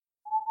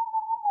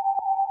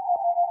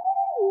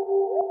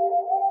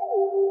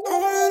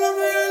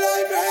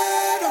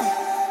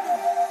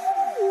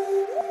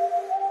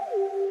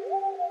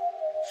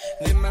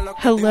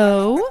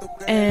Hello,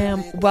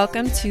 and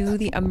welcome to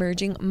the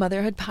Emerging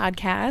Motherhood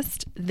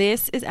Podcast.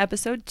 This is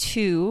episode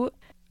 2.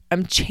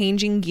 I'm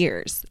changing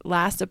gears.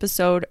 Last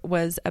episode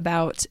was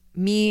about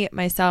me,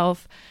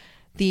 myself,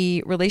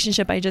 the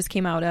relationship I just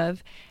came out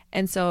of.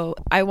 And so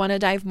I want to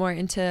dive more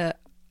into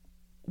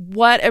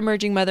what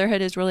emerging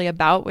motherhood is really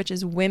about, which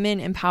is women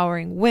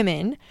empowering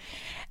women.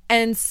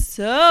 And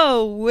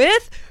so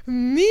with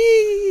me,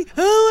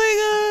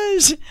 oh my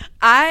gosh,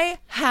 I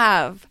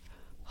have,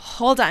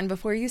 hold on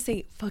before you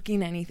say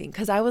fucking anything,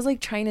 because I was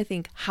like trying to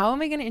think, how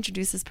am I going to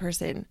introduce this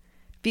person?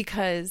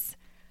 Because,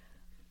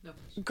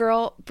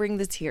 girl, bring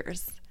the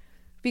tears.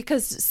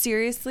 Because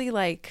seriously,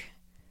 like,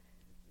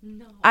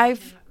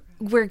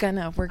 we're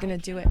gonna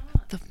do it.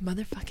 The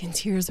motherfucking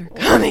tears are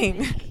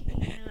coming.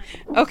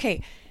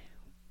 Okay,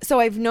 so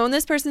I've known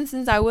this person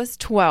since I was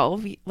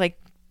 12, like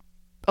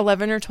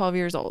 11 or 12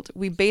 years old.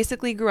 We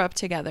basically grew up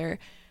together,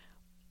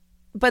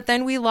 but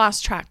then we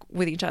lost track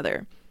with each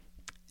other.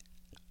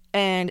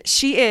 And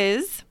she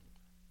is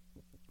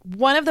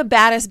one of the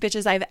baddest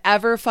bitches I've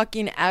ever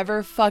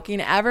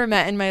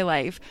met in my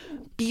life.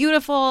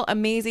 Beautiful,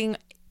 amazing,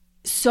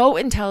 so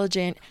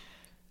intelligent,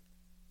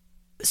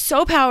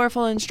 so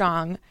powerful and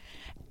strong.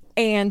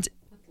 And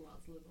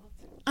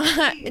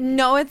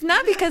no, it's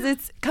not, because it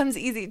comes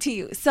easy to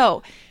you.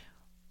 So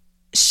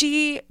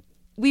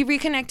we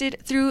reconnected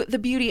through the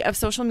beauty of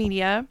social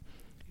media.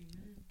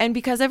 And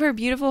because of her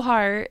beautiful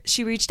heart,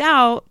 she reached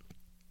out.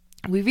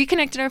 We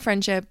reconnected our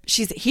friendship.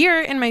 She's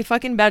here in my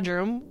fucking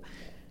bedroom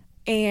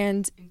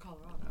and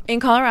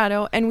in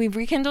Colorado, and we've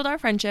rekindled our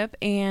friendship.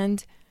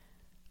 And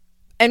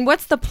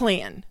what's the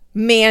plan?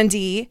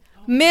 Mandy,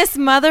 Miss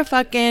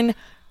motherfucking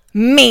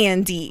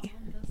Mandy.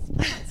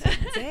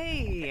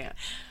 Hey.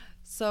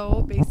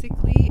 So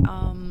basically,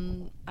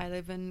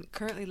 I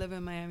currently live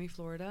in Miami,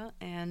 Florida,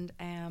 and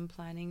am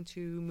planning to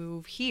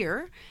move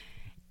here.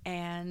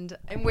 And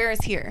where is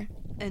here?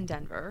 In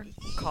Denver,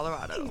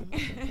 Colorado.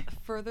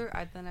 Further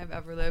than I've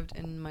ever lived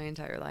in my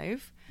entire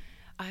life.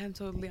 I am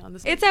totally on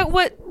this. It's at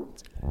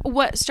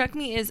what struck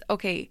me is,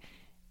 okay,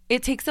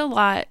 it takes a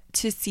lot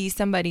to see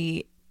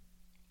somebody.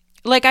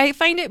 Like, I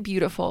find it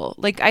beautiful.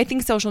 Like, I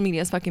think social media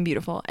is fucking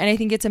beautiful. And I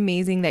think it's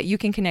amazing that you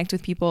can connect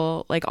with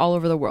people, like, all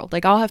over the world.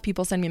 Like, I'll have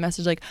people send me a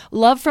message, like,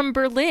 love from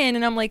Berlin.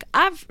 And I'm like,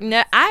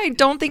 I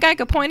don't think I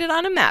could point it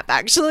on a map,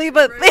 actually.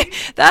 But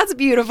that's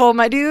beautiful,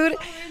 my dude.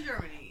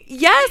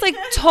 Yes, like,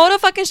 total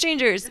fucking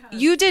strangers.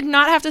 You did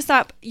not have to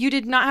stop. You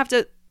did not have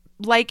to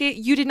like it.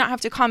 You did not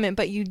have to comment.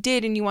 But you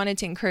did, and you wanted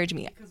to encourage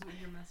me. Because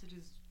your message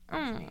is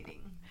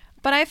resonating.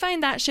 But I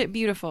find that shit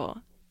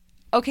beautiful.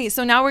 Okay,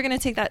 so now we're going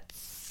to take that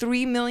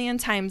 3 million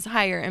times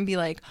higher and be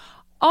like,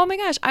 oh my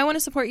gosh, I want to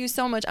support you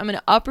so much. I'm going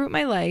to uproot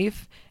my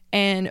life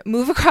and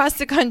move across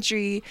the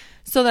country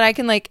so that I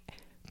can, like,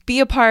 be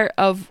a part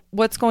of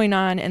what's going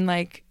on, and,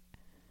 like,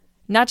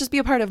 not just be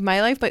a part of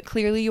my life, but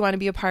clearly you want to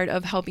be a part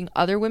of helping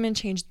other women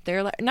change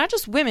their life. Not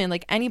just women,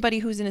 like anybody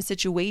who's in a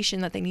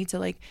situation that they need to,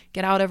 like,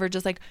 get out of, or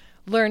just, like,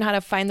 learn how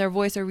to find their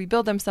voice or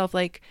rebuild themselves.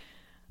 Like,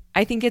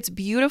 I think it's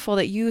beautiful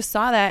that you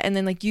saw that, and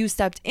then, like, you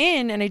stepped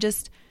in, and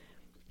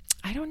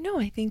I don't know.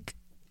 I think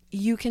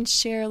you can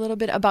share a little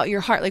bit about your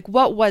heart. Like,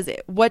 what was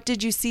it? What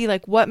did you see?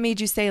 Like, what made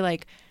you say,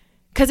 like,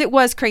 because it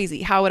was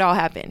crazy how it all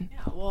happened.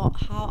 Yeah, well,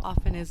 how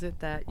often is it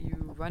that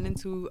you run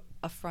into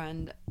a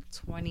friend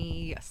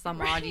 20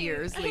 some odd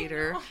years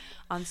later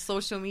on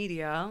social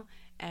media?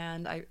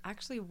 And I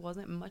actually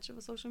wasn't much of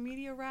a social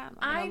media rat.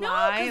 I know,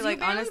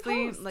 like,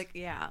 honestly, post. Like,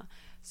 yeah.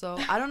 So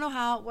I don't know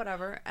how,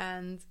 whatever.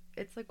 And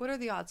it's like, what are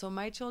the odds? So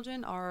my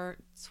children are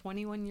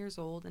 21 years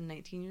old and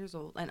 19 years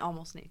old, and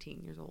almost 19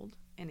 years old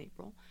in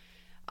April.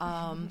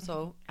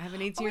 So I have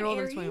an 18-year-old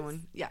and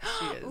 21. Yeah,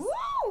 she is.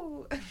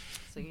 Woo!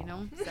 So, you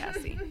know,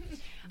 sassy.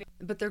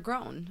 But they're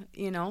grown,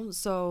 you know.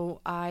 So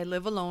I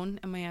live alone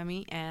in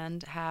Miami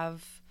and I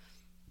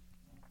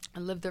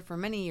lived there for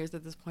many years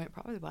at this point,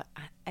 probably about,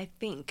 I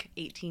think,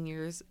 18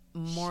 years,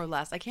 more or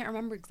less. I can't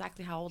remember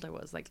exactly how old I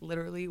was, like,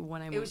 literally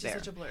when I moved there. It was just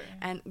such a blur.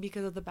 And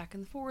because of the back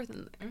and forth,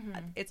 and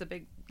it's a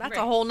big, that's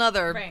a whole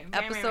nother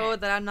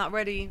episode that I'm not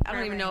ready. I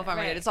don't even know if I'm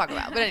ready to talk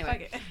about. But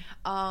anyway,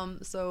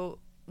 so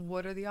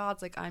what are the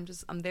odds? Like, I'm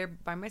there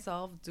by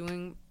myself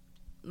doing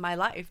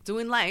life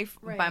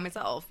by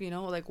myself, you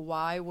know? Like,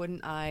 why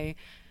wouldn't I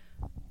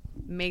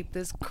make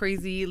this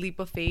crazy leap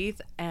of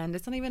faith? And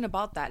it's not even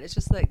about that. It's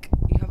just like,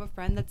 you have a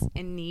friend that's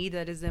in need,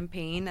 that is in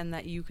pain, and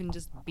that you can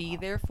just be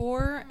there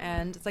for.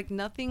 And it's like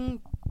nothing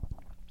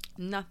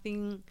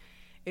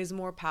is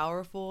more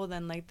powerful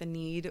than, like, the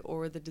need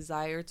or the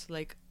desire to,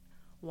 like,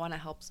 want to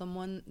help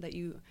someone that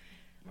you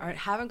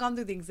haven't gone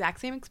through the exact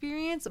same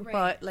experience,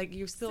 but, like,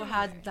 you still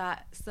had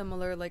that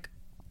similar, like,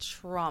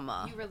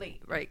 trauma. You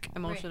relate. Like,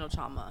 emotional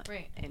trauma.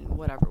 Right. In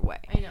whatever way.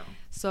 I know.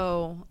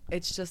 So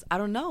it's just, I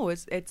don't know.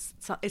 It's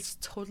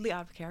totally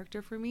out of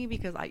character for me,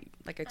 because I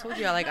told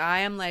you,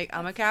 I'm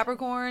a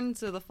Capricorn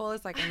to the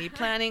fullest. Like, I need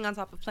planning on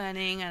top of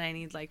planning, and I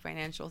need, like,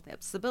 financial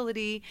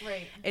stability.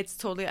 Right. It's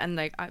totally, and,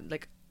 like, I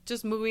like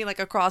just moving, like,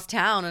 across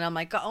town, and I'm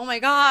like, oh my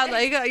God,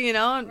 like, you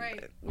know,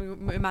 right.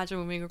 Imagine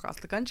moving across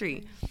the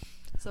country.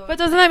 So But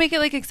doesn't that make it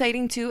like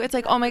exciting too? It's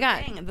like, oh my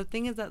God. the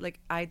thing is that like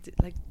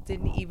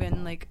didn't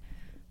even like,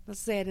 let's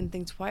say I didn't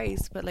think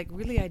twice, but like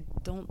really I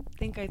don't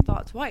think I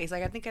thought twice.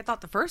 Like I think I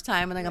thought the first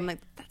time, and like I'm like,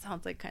 that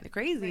sounds like kind of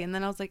crazy, and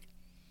then I was like,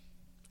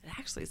 it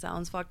actually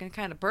sounds fucking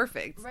kind of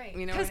perfect, Right.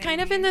 You know, Because what I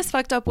kind of mean? in this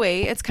fucked up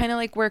way, it's kind of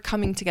like we're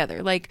coming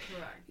together. Like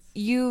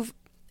Correct.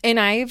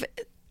 I've,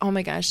 oh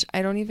my gosh,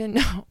 I don't even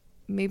know.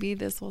 Maybe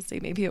this will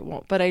say, maybe it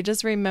won't. But I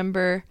just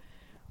remember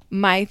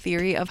my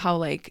theory of how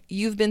like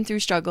you've been through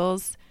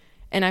struggles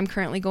and I'm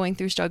currently going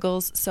through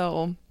struggles.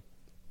 So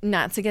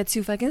not to get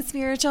too fucking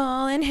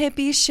spiritual and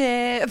hippie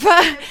shit,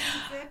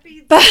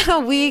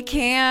 but we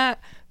can't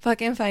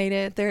fucking fight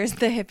it. There's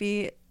the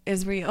hippie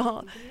is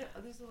real.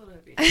 There's a little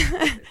bit, I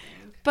think.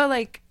 But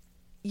like,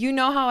 you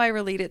know how I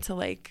relate it to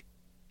like,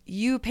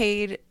 you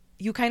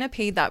kind of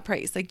paid that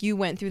price. Like you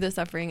went through the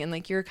suffering and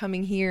like you're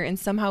coming here and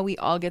somehow we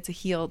all get to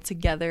heal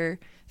together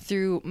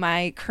through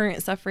my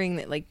current suffering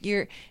that like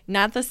you're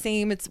not the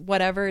same. It's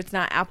whatever. It's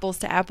not apples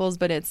to apples,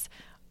 but it's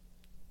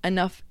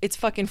enough. It's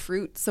fucking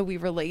fruit. So we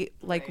relate.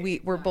 Like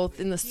Right, we're both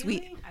in the Healing,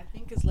 sweet. I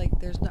think is like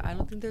I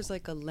don't think there's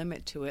like a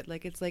limit to it.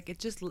 Like it's like it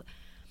just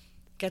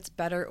gets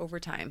better over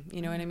time.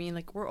 You know what I mean?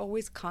 Like we're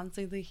always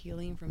constantly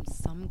healing from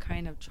some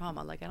kind of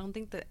trauma. Like I don't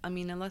think that, I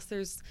mean, unless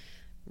there's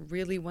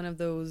really one of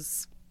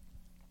those,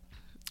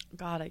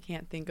 God, I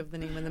can't think of the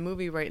name of the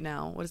movie right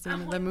now. What is the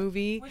name of the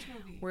movie? Which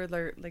movie? Where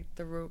they're like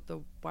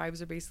the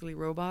wives are basically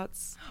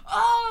robots.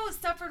 Oh,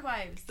 Stepford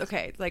Wives.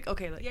 Okay, like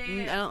Yeah.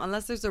 I don't,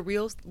 unless there's a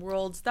real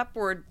world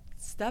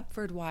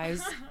Stepford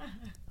Wives.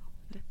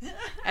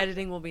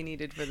 Editing will be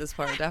needed for this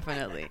part,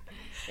 definitely.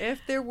 If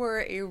there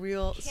were a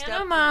real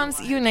Canna Moms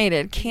Wives.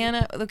 United.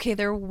 Okay,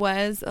 there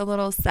was a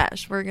little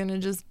sesh. We're gonna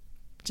just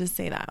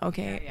say that.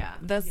 Okay. Yeah.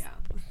 That's yeah.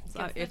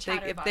 So Gives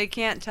the if they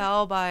can't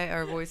tell by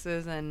our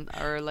voices and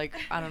our like,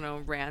 I don't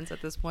know, rants at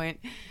this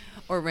point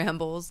or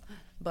rambles,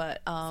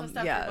 but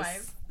Stepford yes.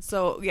 Wives.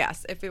 So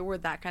yes, if it were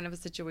that kind of a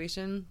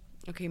situation,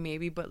 okay,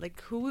 maybe, but like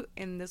who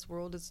in this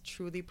world is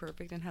truly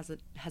perfect and has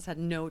had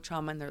no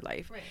trauma in their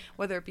life, Right.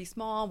 whether it be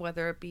small,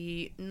 whether it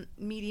be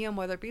medium,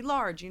 whether it be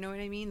large, you know what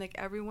I mean? Like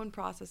everyone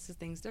processes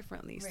things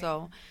differently. Right.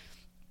 So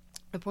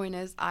the point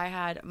is, I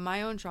had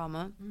my own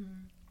trauma,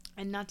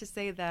 and not to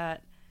say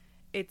that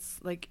it's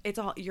like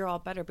you're all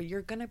better, but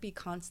you're gonna be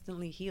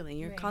constantly healing.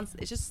 You're Right.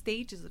 It's just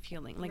stages of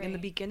healing. Like in the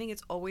Right. beginning,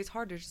 it's always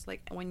harder. Just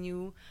like when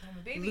you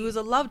baby. lose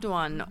a loved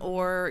one,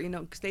 or you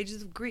know,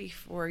 stages of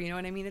grief, or you know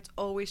what I mean. It's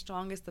always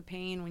strongest the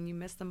pain when you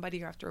miss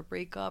somebody, or after a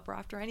breakup, or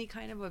after any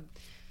kind of a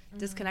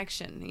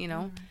disconnection. You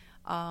know,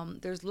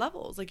 there's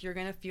levels. Like you're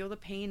gonna feel the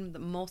pain the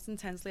most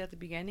intensely at the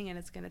beginning, and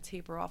it's gonna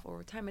taper off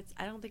over time.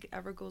 I don't think it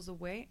ever goes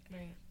away.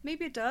 Right.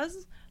 Maybe it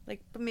does,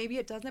 like, but maybe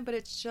it doesn't. But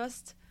it's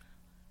just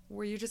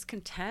where you're just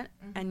content,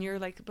 and you're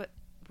like, but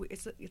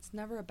it's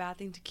never a bad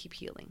thing to keep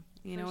healing.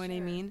 You know what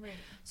I mean? Right.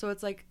 So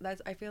it's like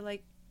I feel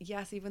like,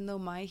 yes, even though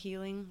my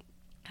healing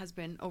has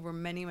been over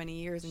many, many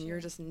years, and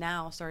you're just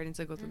now starting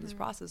to go through this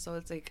process. So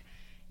it's like,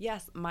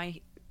 yes, my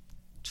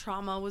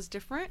trauma was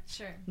different,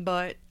 Sure.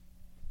 but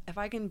if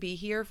I can be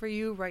here for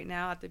you right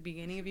now at the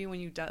beginning of you when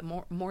you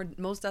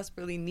most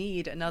desperately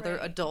need another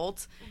Right.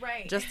 adult,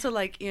 Right. just to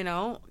like, you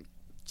know,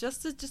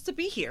 just to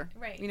be here,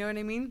 Right. You know what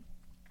I mean?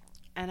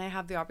 And I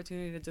have the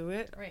opportunity to do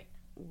it. Right.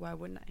 Why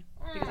wouldn't I?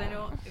 Because I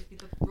know if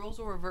the roles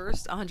were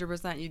reversed,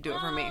 100% you'd do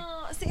it for me.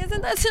 Oh, see,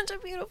 isn't that such a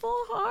beautiful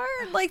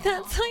heart? Like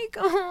that's like,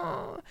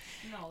 oh.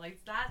 No, like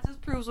that just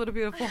proves what a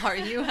beautiful heart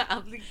you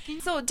have.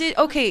 So did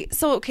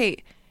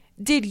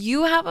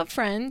you have a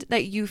friend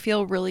that you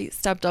feel really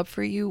stepped up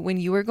for you when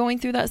you were going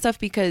through that stuff?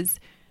 Because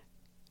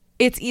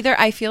it's either,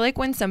 I feel like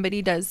when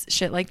somebody does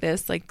shit like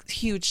this, like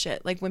huge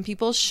shit, like when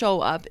people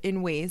show up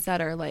in ways that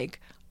are like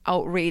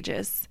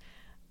outrageous,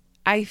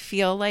 I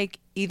feel like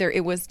either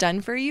it was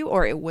done for you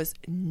or it was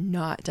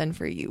not done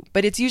for you.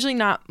 But it's usually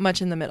not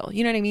much in the middle.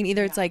 You know what I mean?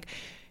 Either it's like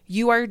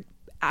you are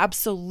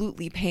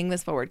absolutely paying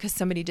this forward because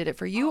somebody did it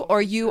for you,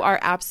 or you are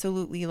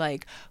absolutely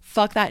like,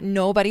 fuck that,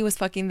 nobody was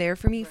fucking there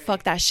for me.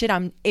 Fuck that shit.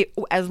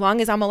 As long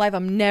as I'm alive,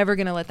 I'm never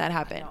gonna let that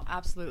happen. No,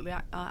 absolutely.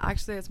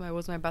 Actually, it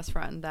was my best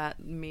friend that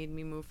made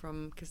me move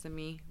from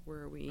Kissimmee,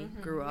 where we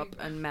grew up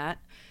and met,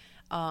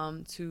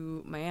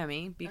 to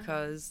Miami,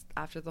 because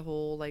after the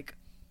whole like,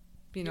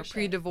 you know,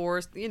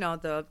 pre-divorce, you know,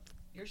 the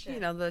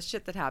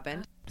shit that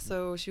happened.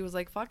 So she was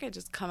like, fuck it,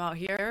 just come out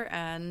here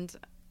and,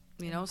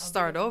 you know,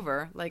 start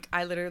over. Like,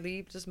 I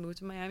literally just moved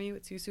to Miami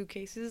with 2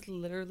 suitcases,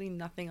 literally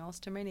nothing else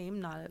to my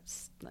name, not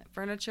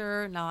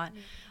furniture, not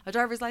a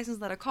driver's license,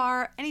 not a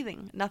car,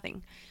 anything,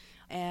 nothing.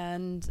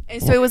 And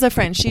so it was a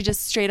friend. She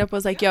just straight up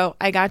was like, yo,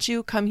 I got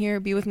you, come here,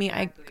 be with me.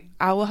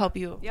 I will help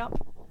you. Yep.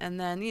 And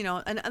then, you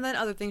know, and then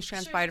other things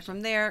transpired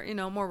from there, you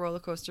know, more roller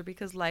coaster,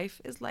 because life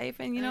is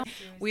life. And, you know,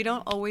 we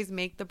don't always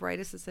make the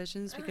brightest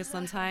decisions, because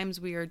sometimes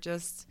we are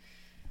just...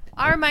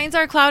 Our minds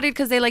are clouded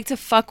because they like to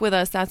fuck with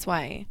us. That's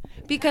why.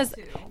 Because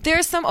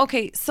there's some...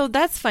 Okay, so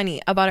that's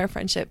funny about our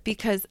friendship,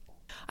 because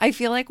I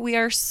feel like we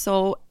are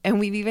so...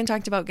 And we've even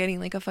talked about getting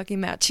like a fucking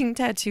matching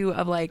tattoo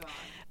of like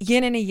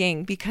yin and a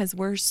yang, because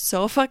we're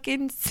so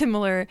fucking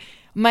similar.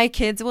 My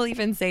kids will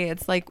even say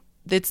it's like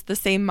it's the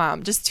same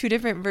mom, just two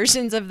different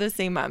versions of the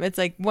same mom. It's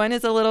like one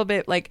is a little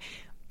bit like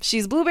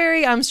she's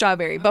blueberry, I'm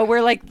strawberry, but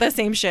we're like the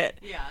same shit.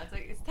 Yeah, it's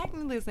like it's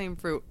technically the same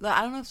fruit.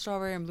 I don't know if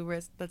strawberry and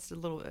blueberry, that's a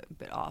little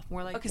bit off.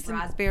 More like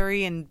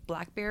raspberry and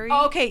blackberry.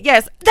 Oh, okay,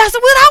 yes, that's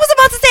what I was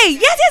about to say.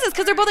 Yes,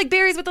 because they're both like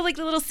berries with the like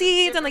the little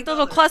seeds and like the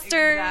little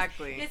clusters.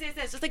 Exactly.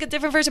 Yes, just like a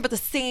different version, but the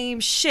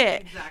same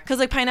shit. Exactly. Because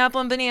like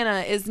pineapple and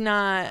banana is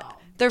not. No.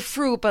 They're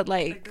fruit, but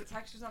like the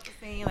texture's not the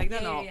same. Like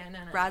no.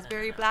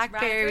 Raspberry,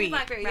 blackberry.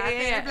 Blackberry.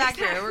 Raspberry,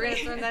 blackberry. Exactly. We're gonna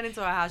turn that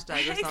into a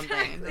hashtag or something.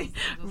 Exactly.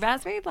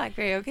 Raspberry,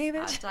 blackberry. Okay,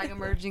 bitch. Hashtag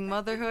emerging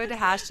motherhood.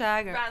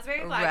 Hashtag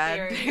raspberry,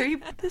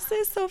 blackberry. This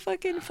is so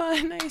fucking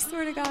fun. I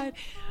swear to God.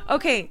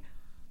 Okay,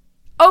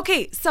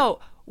 so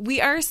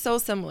we are so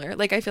similar.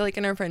 Like I feel like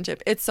in our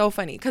friendship, it's so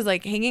funny because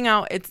like hanging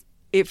out,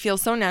 it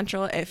feels so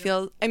natural. It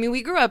feels. I mean,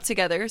 we grew up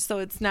together, so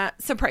it's not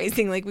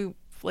surprising.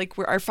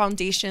 Our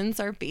foundations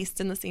are based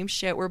in the same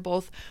shit. We're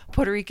both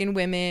Puerto Rican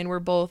women.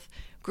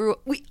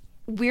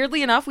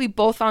 Weirdly enough, we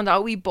both found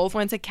out we both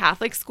went to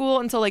Catholic school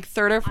until like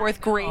 3rd or 4th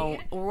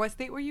grade. Or what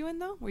state were you in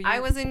though?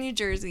 I was in New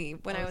Jersey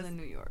when I was in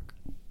New York.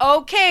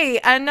 Okay,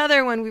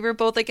 another one. We were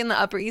both like in the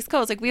Upper East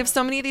Coast. Like we have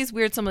so many of these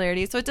weird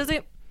similarities. So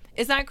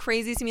it's not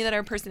crazy to me that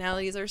our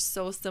personalities are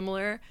so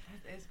similar.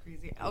 It's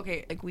crazy.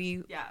 Okay, like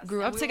we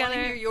grew up together.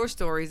 Want to hear your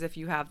stories if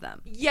you have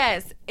them.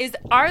 Yes.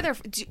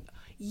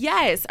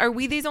 Yes. Are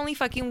we these only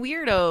fucking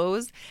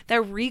weirdos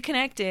that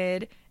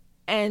reconnected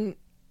and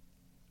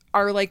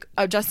are like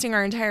adjusting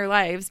our entire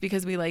lives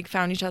because we like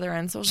found each other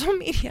on social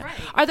media? Right.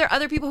 Are there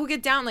other people who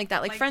get down like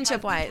that, like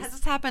friendship wise? Has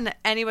this happened to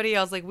anybody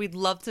else? Like we'd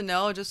love to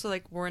know, just so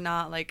like we're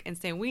not like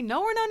insane. We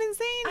know we're not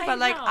insane, but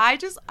like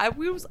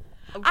we want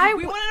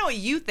to know what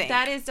you think.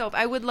 That is dope.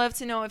 I would love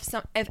to know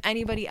if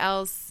anybody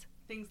else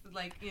thinks that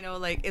like, you know,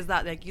 like is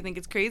that like you think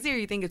it's crazy or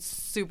you think it's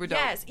super dope?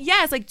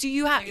 Yes. Like do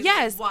you have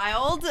like,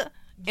 wild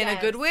in a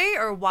good way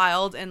or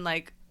wild and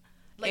like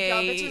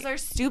y'all bitches are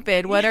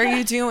stupid. What are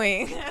you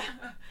doing?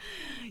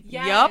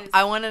 Yes. Yup.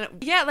 I want to.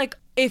 Yeah, like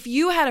if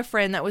you had a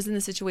friend that was in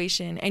the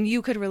situation and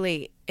you could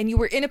relate and you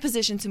were in a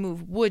position to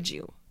move, would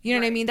you? You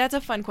know what I mean? That's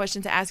a fun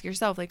question to ask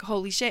yourself. Like,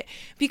 holy shit,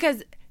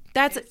 because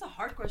it's a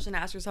hard question to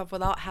ask yourself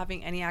without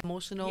having any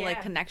emotional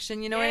like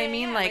connection. You know what I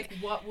mean? Like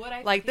what would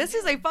I? Like this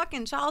is a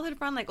fucking childhood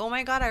friend. Like, oh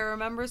my God, I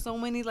remember so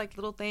many like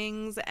little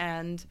things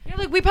and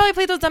like we probably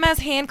played those dumbass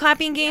hand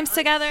clapping games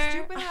together.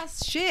 Stupid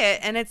ass shit,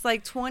 and it's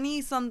like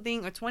 20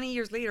 something or 20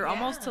 years later,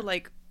 almost to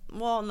like.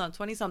 Well, no,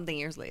 20-something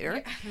years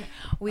later.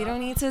 We don't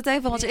need to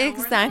divulge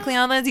exactly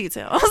all the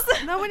details.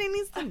 Nobody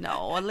needs to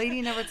know. A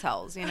lady never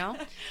tells, you know?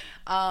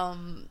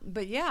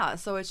 But yeah,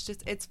 so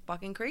it's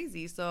fucking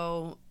crazy.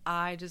 So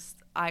I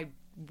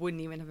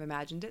wouldn't even have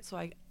imagined it. So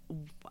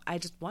I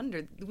just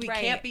wondered. We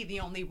can't be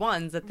the only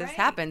ones that this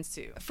happens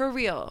to. For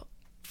real.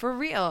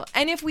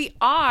 And if we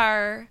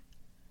are...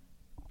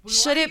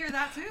 should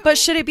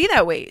it be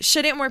that way?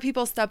 Shouldn't more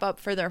people step up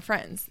for their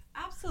friends?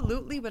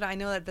 Absolutely, but I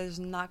know that there's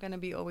not going to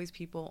be always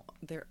people.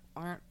 There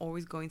aren't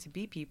always going to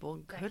be people.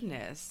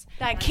 Goodness,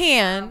 that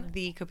can have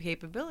the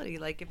capability.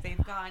 Like if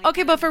they've got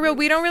okay, but for real,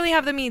 we don't really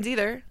have the means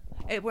either.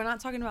 We're not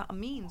talking about a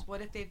means.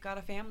 What if they've got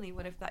a family?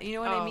 What if that? You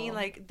know what I mean?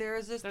 Like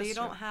there's this. They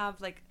don't have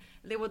like.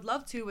 They would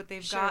love to, but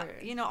they've got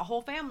a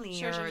whole family,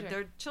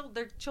 their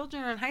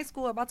children are in high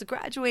school, are about to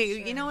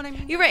graduate. You know what I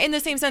mean? You're right in the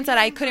same sense that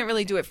I couldn't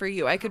really do it for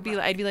you. I'd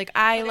be like,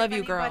 I love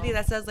you, girl. Anybody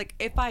that says like,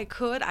 if I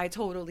could, I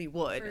totally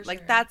would.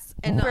 Like that's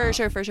enough. For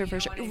sure.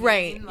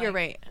 Right, you're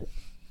right.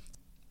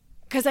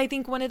 Because I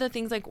think one of the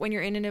things, like when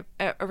you're in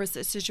a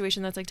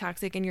situation that's like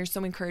toxic and you're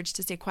so encouraged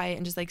to stay quiet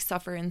and just like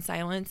suffer in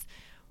silence.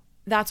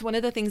 That's one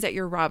of the things that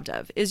you're robbed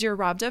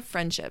of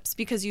friendships,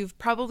 because you've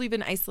probably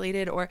been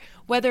isolated, or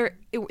whether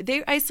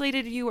they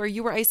isolated you or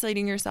you were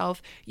isolating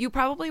yourself, you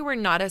probably were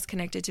not as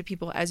connected to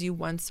people as you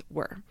once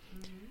were.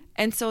 Mm-hmm.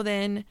 And so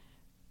then,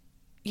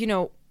 you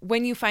know,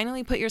 when you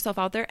finally put yourself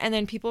out there and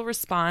then people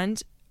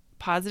respond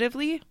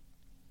positively,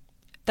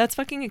 that's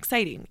fucking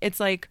exciting. It's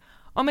like,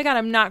 oh my God,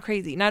 I'm not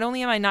crazy. Not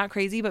only am I not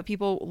crazy, but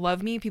people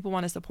love me. People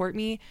want to support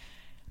me.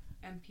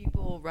 And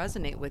people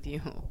resonate with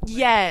you.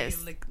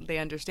 Yes. They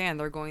understand.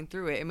 They're going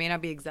through it. It may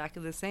not be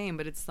exactly the same,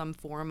 but it's some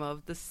form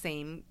of the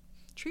same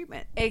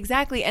treatment.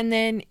 Exactly. And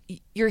then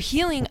your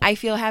healing, I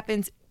feel,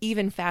 happens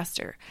even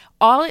faster.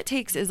 All it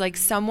takes is like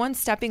someone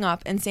stepping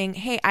up and saying,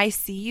 hey, I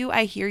see you,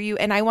 I hear you,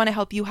 and I want to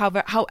help you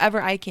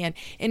however I can.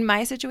 In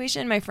my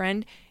situation, my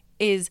friend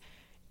is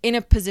in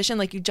a position,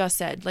 like you just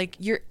said, like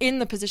you're in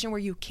the position where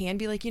you can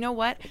be like, you know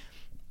what?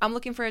 I'm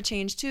looking for a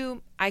change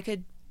too. I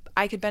could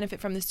benefit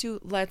from this too.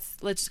 Let's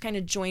just kind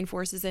of join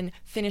forces and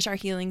finish our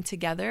healing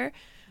together.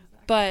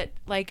 Exactly. But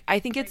like, I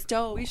think it's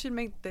dope. We should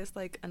make this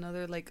like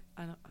another, like,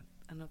 I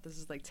don't know if this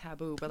is like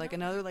taboo, but like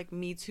another like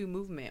Me Too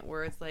movement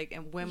where it's like,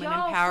 and women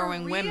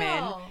empowering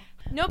women.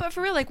 No, but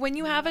for real, like when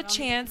you have a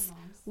chance,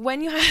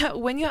 when you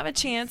have a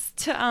chance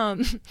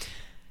to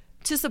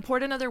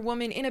support another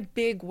woman in a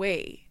big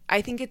way,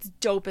 I think it's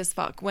dope as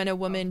fuck when a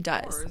woman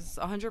does.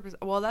 100%.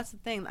 Well, that's the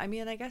thing. I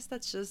mean, I guess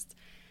that's just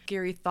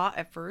scary thought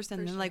at first,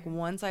 and then like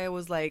once I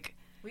was like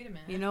wait a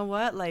minute. You know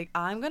what? Like,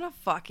 I'm gonna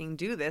fucking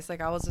do this.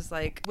 Like, I was just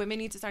like, women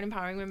need to start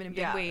empowering women in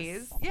big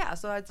ways. Yeah.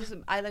 So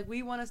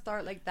we want to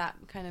start like that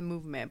kind of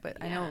movement. But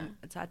I know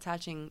it's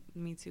attaching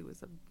Me Too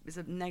is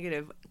a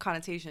negative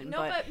connotation. No,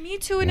 but Me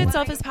Too in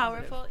itself is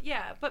powerful.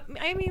 Yeah, but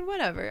I mean,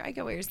 whatever. I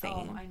get what you're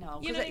saying. Oh, I know.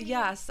 You know what I mean?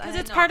 Yes, because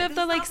it's part of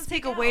the like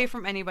take away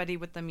from anybody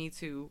with the Me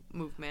Too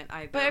movement.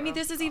 But I mean,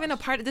 this is even a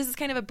part. This is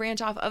kind of a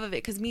branch off of it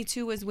because Me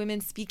Too was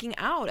women speaking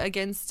out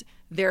against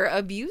their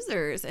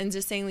abusers and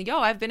just saying like, "Yo,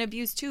 I've been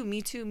abused too.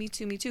 Me too. Me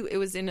too. Me too." It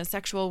was in a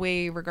sexual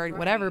way regarding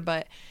whatever,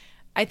 but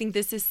I think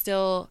this is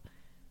still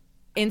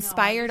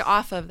inspired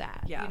off of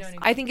that. Yes. You know what I mean?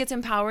 I think it's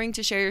empowering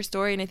to share your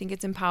story, and I think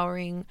it's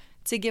empowering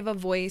to give a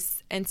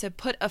voice and to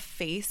put a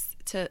face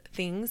to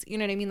things. You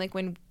know what I mean? Like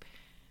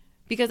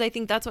because I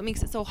think that's what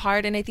makes it so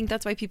hard, and I think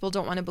that's why people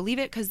don't want to believe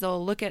it because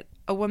they'll look at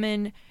a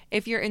woman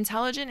if you're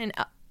intelligent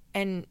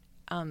and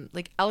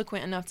like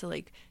eloquent enough to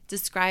like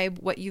describe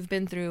what you've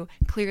been through.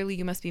 Clearly,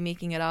 you must be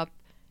making it up.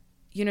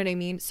 You know what I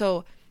mean?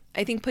 So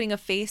I think putting a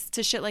face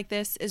to shit like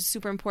this is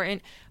super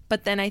important.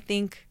 But then I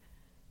think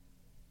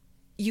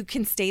you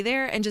can stay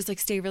there and just like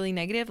stay really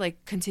negative,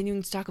 like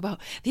continuing to talk about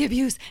the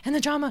abuse and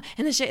the drama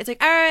and the shit. It's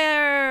like, all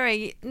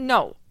right.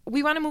 No,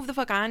 we want to move the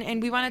fuck on,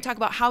 and we want to talk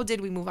about how did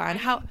we move on.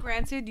 How,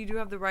 granted, you do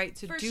have the right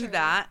to do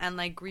that and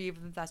like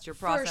grieve that that's your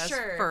process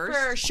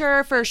first.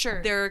 For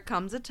sure. There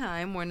comes a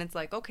time when it's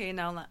like, okay,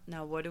 now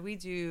what do we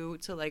do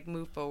to like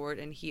move forward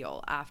and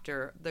heal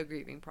after the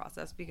grieving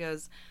process?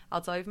 Because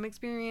I'll tell you from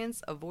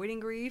experience,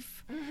 avoiding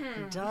grief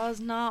does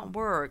not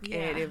work. Yeah.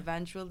 It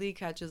eventually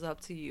catches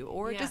up to you,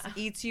 or it just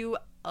eats you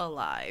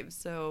alive.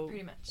 So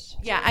pretty much.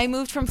 Yeah, I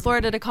moved from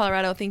Florida to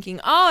Colorado thinking,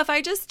 oh, if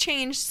I just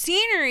change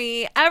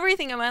scenery,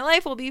 everything in my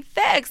life will be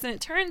fixed. And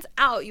it turns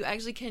out you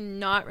actually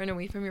cannot run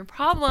away from your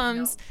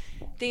problems.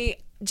 No.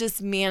 They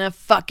just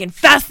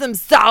manifest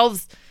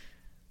themselves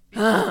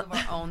because of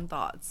our own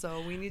thoughts.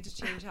 So we need to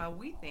change how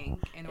we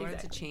think in order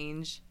to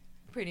change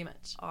pretty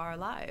much our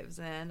lives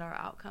and our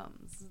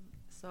outcomes.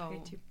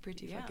 So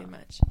pretty fucking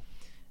much.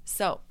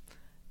 So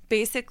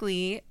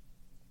basically,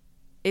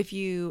 if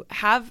you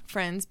have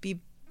friends, be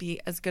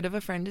as good of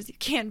a friend as you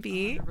can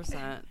be.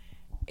 100%.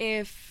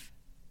 If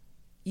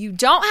you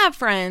don't have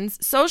friends,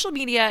 social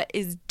media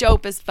is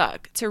dope as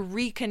fuck to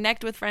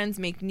reconnect with friends,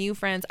 make new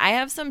friends. I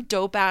have some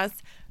dope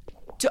ass,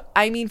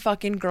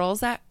 fucking girls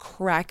that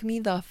crack me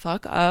the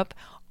fuck up.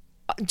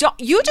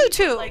 You do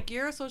too. Like,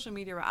 you're a social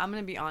media. I'm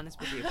gonna be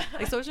honest with you.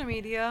 Like, social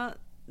media,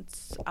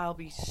 I'll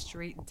be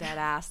straight dead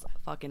ass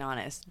fucking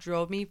honest,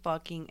 drove me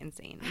fucking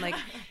insane. Like,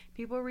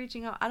 people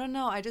reaching out, I don't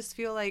know, I just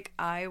feel like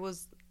I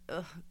was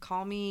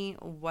call me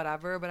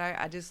whatever, but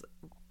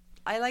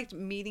I liked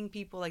meeting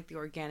people like the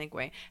organic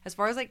way. As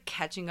far as like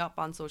catching up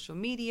on social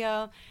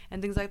media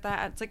and things like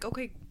that, it's like,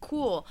 okay,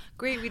 cool,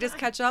 great, we just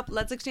catch up,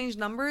 let's exchange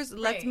numbers,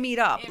 let's meet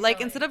up.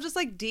 Like, instead of just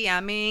like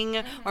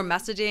DMing or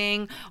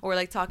messaging or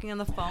like talking on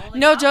the phone. Like,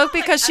 no joke,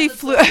 because she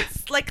flew.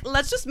 Like,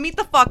 let's just meet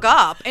the fuck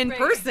up in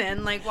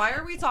person. Like, why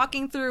are we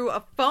talking through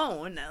a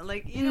phone?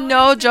 Like, you know,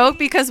 no joke,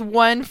 because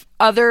one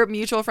other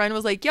mutual friend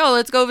was like, yo,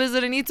 let's go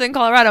visit Anita in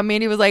Colorado.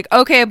 Mandy was like,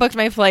 okay, I booked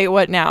my flight,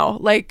 what now?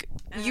 Like,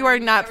 you are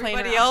not playing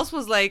around. Everybody else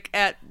was like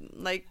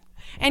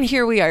and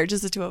here we are,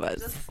 just the two of us.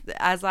 Just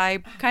as I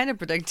kind of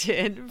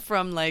predicted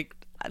from like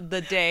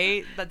the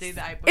day that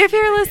I booked. If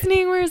you're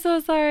listening, we're so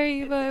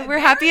sorry, but we're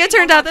happy it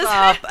turned out this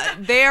way.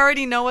 They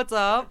already know what's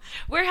up.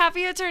 We're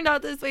happy it turned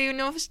out this way.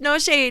 No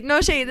shade. No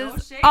shade.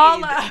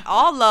 All love.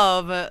 All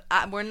love.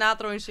 We're not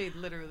throwing shade,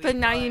 literally. But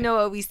now you know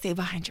what we say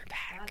behind your back.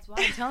 That's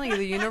why I'm telling you,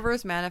 the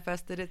universe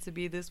manifested it to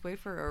be this way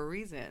for a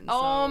reason.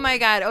 Oh my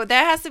god. Oh,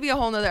 that has to be a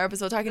whole nother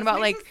episode talking about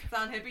like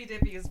sound hippy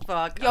dippy as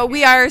fuck. Yo,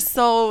 we are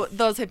so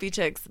those hippie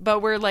chicks, but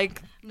we're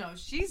like, no,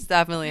 she's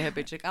definitely a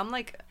hippie chick. I'm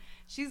like,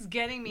 she's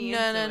getting me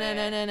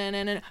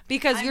no.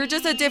 Because you're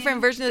just a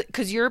different version.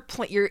 Because you're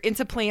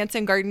into plants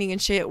and gardening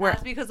and shit.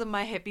 That's because of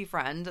my hippie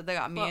friend that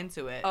got me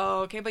into it.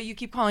 Oh, okay. But you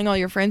keep calling all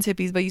your friends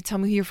hippies, but you tell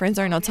me who your friends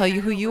are, and I'll tell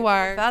you who you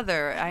are.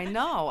 Feather. I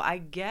know. I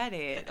get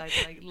it.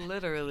 Like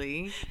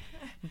literally.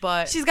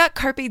 But she's got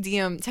Carpe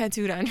Diem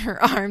tattooed on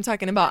her arm,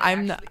 talking about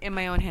in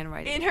my own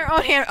handwriting. In her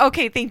own hand.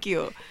 Okay, thank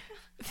you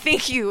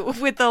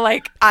with the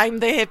like, I'm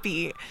the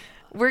hippie.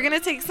 We're gonna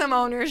take some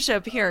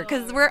ownership here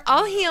because we're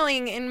all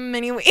healing in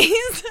many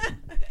ways.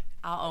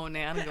 I'll own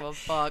it. I don't give a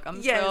fuck.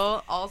 I'm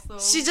still also.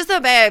 She's just a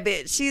bad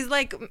bitch. She's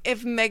like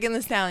if Megan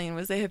Thee Stallion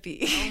was a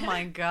hippie. Oh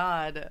my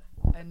god.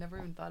 I never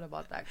even thought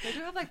about that. I do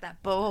have like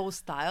that boho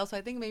style, so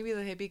I think maybe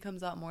the hippie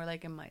comes out more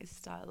like in my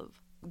style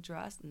of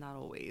dress. Not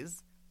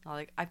always.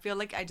 Like, I feel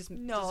like I just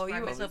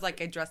describe myself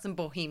like I dress in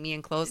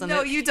bohemian clothes. And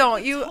no, you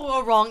don't. You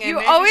wrong image. You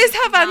always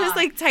have on this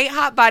like tight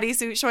hot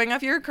bodysuit, showing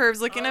off your curves,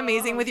 looking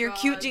amazing with your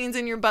cute jeans,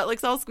 and your butt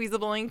looks all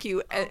squeezable and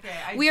cute. Okay,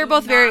 we are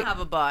both very. I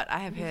have a butt. I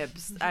have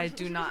hips. I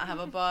do not have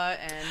a butt,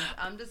 and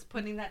I'm just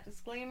putting that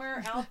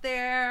disclaimer out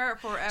there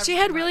for everybody. She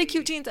had really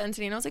cute jeans on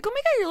today, and I was like, oh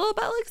my god, your little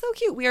butt looks so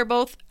cute. We are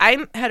both.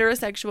 I'm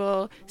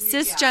heterosexual,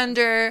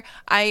 cisgender.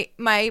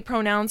 My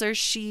pronouns are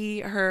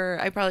she, her.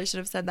 I probably should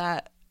have said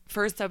that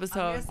first I'm episode.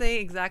 gonna say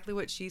exactly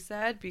what she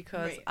said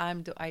because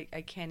Right.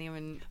 I can't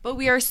even. But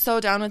we are so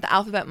down with the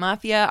Alphabet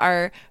Mafia,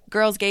 our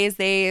girls, gays,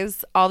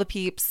 theys, all the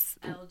peeps,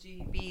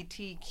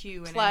 LGBTQ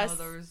and Plus I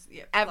know those,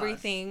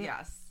 everything.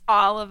 Yes,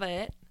 all of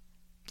it.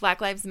 Black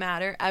Lives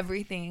Matter,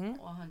 everything.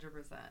 100%.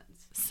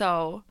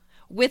 So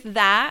with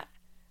that,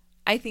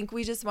 I think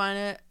we just want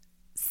to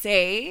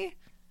say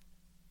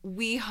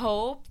we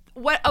hope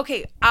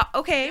okay.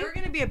 There are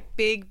going to be a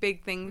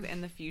big things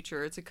in the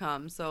future to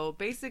come. So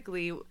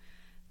basically,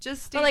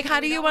 just stay but like, tuned. how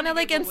do We you don't want to wanna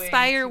like give away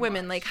inspire too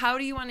women? much. Like, how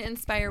do you want to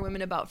inspire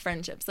women about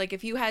friendships? Like,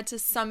 if you had to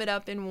sum it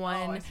up in I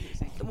one see what you're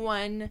saying.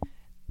 one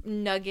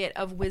nugget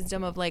of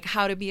wisdom of like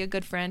how to be a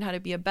good friend, how to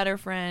be a better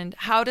friend,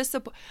 how to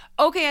support.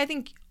 Okay, I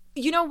think,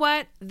 you know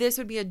what? This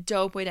would be a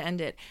dope way to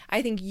end it.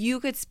 I think you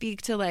could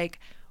speak to like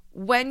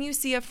when you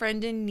see a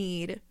friend in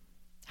need,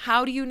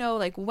 how do you know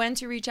like when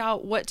to reach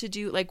out, what to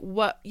do, like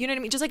what, you know what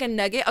I mean? Just like a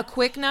nugget, a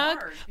quick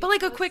nug, but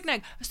like a quick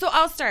nug. So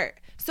I'll start.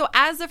 So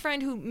as a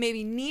friend who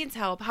maybe needs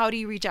help, how do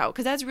you reach out?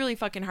 Because that's really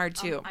fucking hard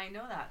too. I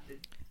know that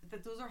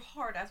those are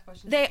hard ass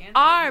questions. They to answer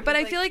are, but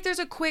because, I feel like there's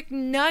a quick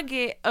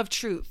nugget of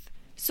truth.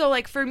 So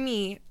like for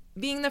me,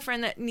 being the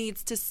friend that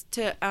needs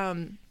to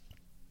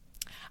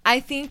I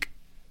think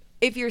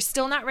if you're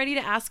still not ready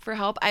to ask for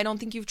help, I don't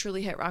think you've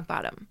truly hit rock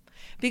bottom.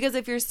 Because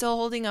if you're still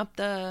holding up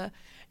the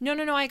no,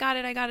 I got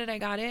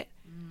it,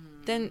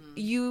 then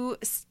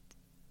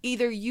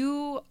either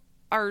you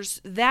are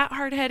that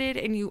hard-headed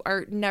and you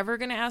are never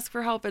going to ask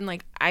for help and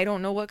like I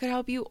don't know what could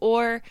help you,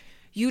 or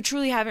you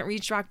truly haven't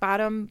reached rock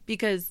bottom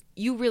because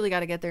you really got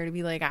to get there to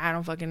be like, I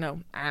don't fucking know.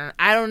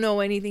 I don't know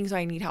anything, so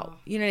I need help.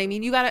 You know what I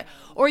mean? You got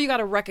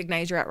to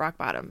recognize you're at rock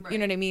bottom. Right. You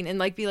know what I mean? And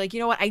like be like, you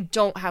know what? I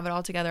don't have it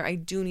all together. I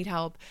do need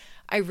help.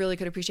 I really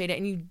could appreciate it.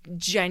 And you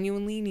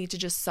genuinely need to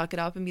just suck it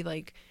up and be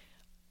like,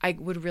 I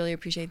would really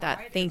appreciate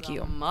that. Thank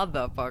you.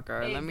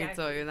 Motherfucker. Exactly. Let me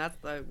tell you, that's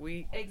the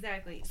week.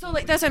 Exactly. So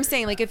like that's what I'm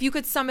saying. Like if you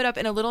could sum it up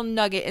in a little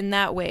nugget in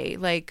that way,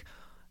 like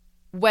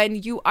when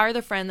you are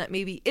the friend that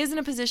maybe is in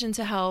a position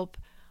to help,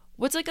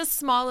 what's like a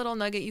small little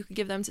nugget you could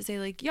give them to say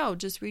like, yo,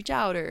 just reach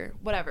out or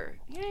whatever.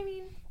 You know what I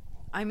mean?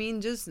 I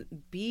mean, just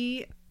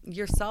be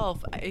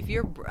yourself. If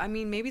you're, I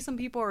mean, maybe some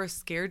people are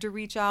scared to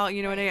reach out,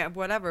 you know,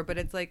 whatever, but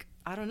it's like,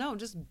 I don't know,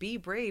 just be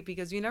brave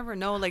because you never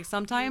know. Like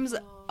sometimes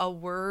a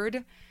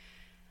word,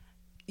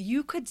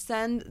 you could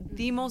send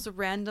the most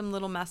random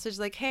little message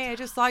like, hey, I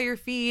just saw your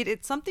feed.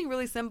 It's something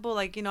really simple.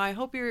 Like, you know, I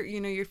hope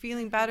you're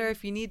feeling better.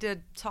 If you need to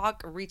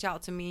talk, reach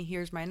out to me.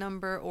 Here's my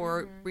number,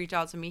 or reach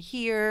out to me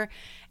here.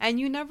 And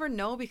you never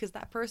know because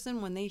that person,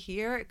 when they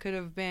hear it, could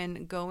have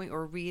been going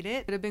or read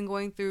it, could have been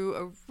going through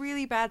a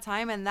really bad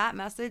time. And that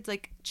message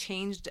like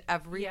changed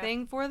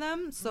everything for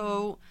them.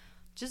 So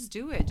just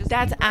do it. Just be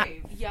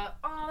brave.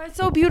 Oh, that's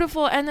so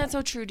beautiful. And that's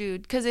so true,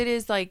 dude. Because it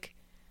is like,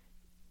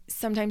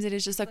 sometimes it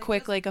is just a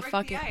quick, just like a break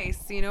fucking the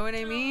ice, you know what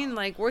I mean?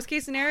 Like worst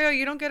case scenario,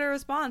 you don't get a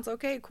response.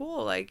 Okay,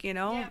 cool. Like, you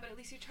know. Yeah, but at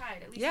least you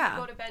tried. At least Yeah.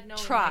 you go to bed knowing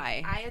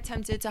Try. like, I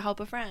attempted to help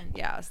a friend.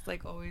 Yes,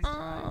 like always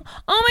try.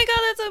 Oh my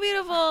god, that's so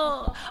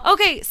beautiful.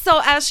 Okay,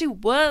 so as she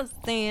was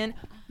saying,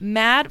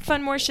 mad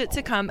fun, more shit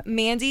to come.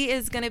 Mandy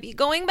is gonna be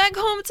going back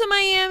home to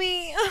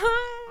Miami.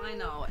 I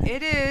know.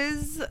 It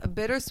is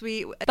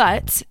bittersweet.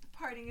 But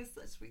Parting is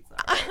such sweet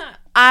sorrow.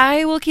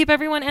 I will keep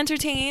everyone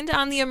entertained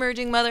on the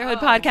Emerging Motherhood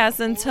podcast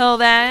until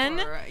then.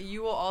 Sure.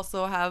 You will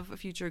also have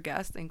future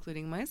guests,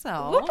 including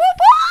myself. Whoop, whoop,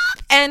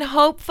 whoop. And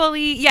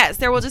hopefully, yes,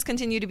 there will just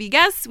continue to be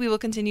guests. We will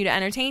continue to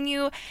entertain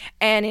you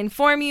and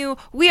inform you.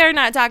 We are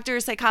not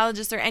doctors,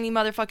 psychologists, or any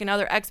motherfucking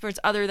other experts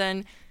other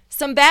than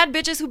some bad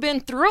bitches who've been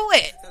through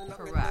it.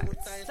 Correct.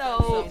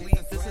 So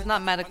This is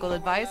not medical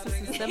advice.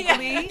 This is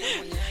simply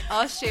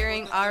us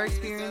sharing our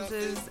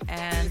experiences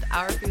and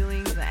our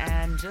feelings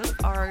and just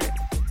our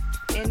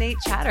innate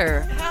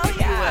chatter. hell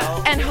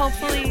yeah. And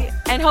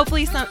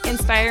hopefully some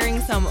inspiring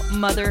some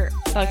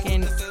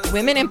motherfucking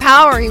women,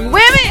 empowering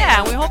women.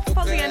 Yeah, we hope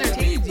we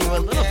entertained you a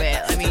little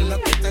bit. I mean,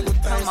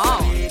 come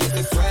on.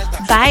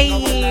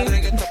 Bye.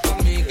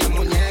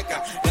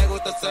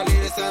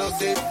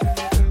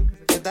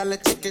 Dale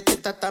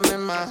chiquitita, dame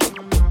más.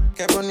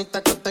 Qué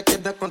bonita que te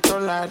quiere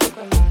controlar.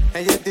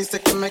 Ella dice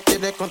que me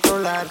quiere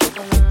controlar.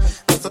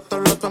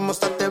 Nosotros los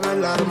vamos a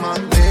develar más.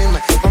 Dime,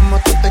 ¿cómo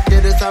tú te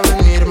quieres a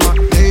venir más?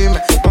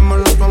 Dime, ¿cómo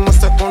los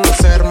vamos a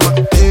conocer más?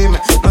 Dime,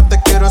 no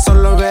te quiero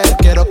solo ver,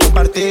 quiero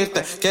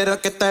compartirte. Quiero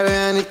que te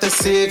vean y te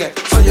sigan.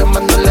 Soy yo,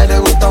 mando, le